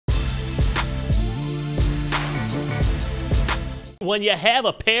When you have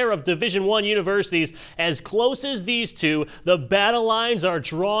a pair of Division I universities as close as these two, the battle lines are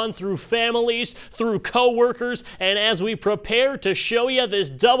drawn through families, through co-workers, and as we prepare to show you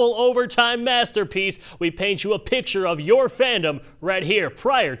this double overtime masterpiece, we paint you a picture of your fandom right here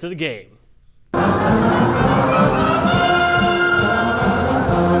prior to the game.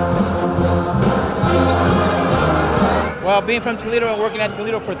 Well, being from Toledo and working at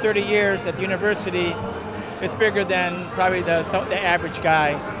Toledo for 30 years at the university, it's bigger than probably the average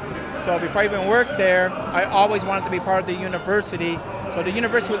guy. So before I even worked there, I always wanted to be part of the university. So the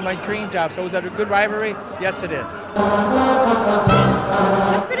university was my dream job. So was that a good rivalry? Yes, it is.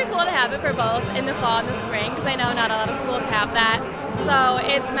 It's pretty cool to have it for both in the fall and the spring, because I know not a lot of schools have that. So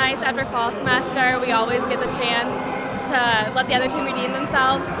it's nice after fall semester, we always get the chance to let the other team redeem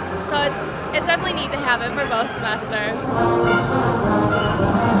themselves. So it's definitely neat to have it for both semesters.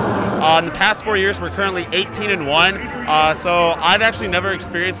 In the past 4 years, we're currently 18-1, so I've actually never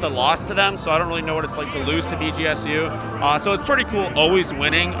experienced a loss to them, so I don't really know what it's like to lose to BGSU. So it's pretty cool always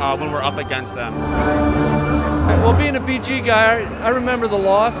winning when we're up against them. Well, being a BG guy, I remember the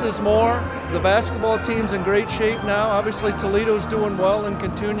losses more. The basketball team's in great shape now. Obviously, Toledo's doing well and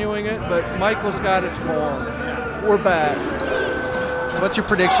continuing it, but Michael's got us going. We're back. What's your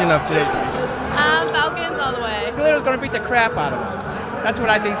prediction of today? Falcons all the way. Toledo's going to beat the crap out of them. That's what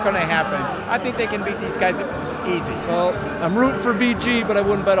I think is going to happen. I think they can beat these guys easy. Well, I'm rooting for BG, but I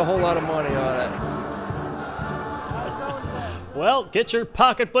wouldn't bet a whole lot of money on it. Well, get your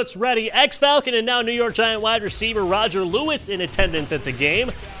pocketbooks ready. Ex-Falcon and now New York Giant wide receiver Roger Lewis in attendance at the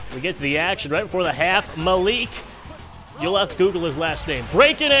game. We get to the action right before the half. Malik, you'll have to Google his last name,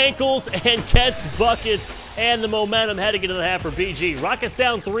 breaking ankles and gets buckets, and the momentum heading into the half for BG. Rockets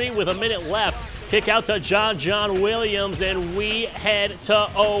down 3 with a minute left. Kick out to John Williams, and we head to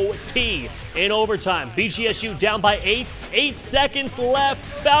OT. In overtime, BGSU down by 8. 8 seconds left.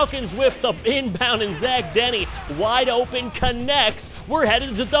 Falcons with the inbound, and Zach Denny wide open connects. We're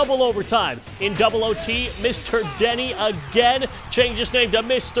headed to double overtime. In double OT, Mr. Denny again changes his name to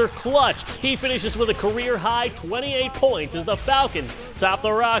Mr. Clutch. He finishes with a career-high 28 points as the Falcons top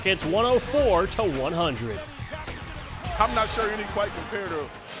the Rockets 104-100. I'm not sure any quite compare to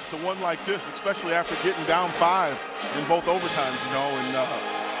one like this, especially after getting down 5 in both overtimes, you know. And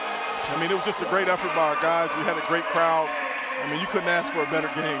I mean, it was just a great effort by our guys. We had a great crowd. I mean, you couldn't ask for a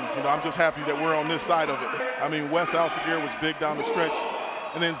better game. You know, I'm just happy that we're on this side of it. I mean, Wes Alceguer was big down the stretch,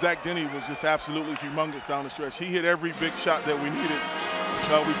 and then Zach Denny was just absolutely humongous down the stretch. He hit every big shot that we needed.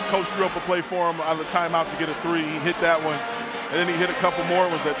 We coach drew up a play for him out of the timeout to get a 3. He hit that one, and then he hit a couple more.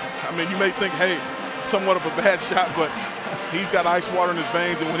 I mean, you may think, hey, somewhat of a bad shot, but he's got ice water in his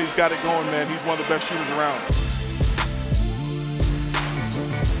veins, and when he's got it going, man, he's one of the best shooters around.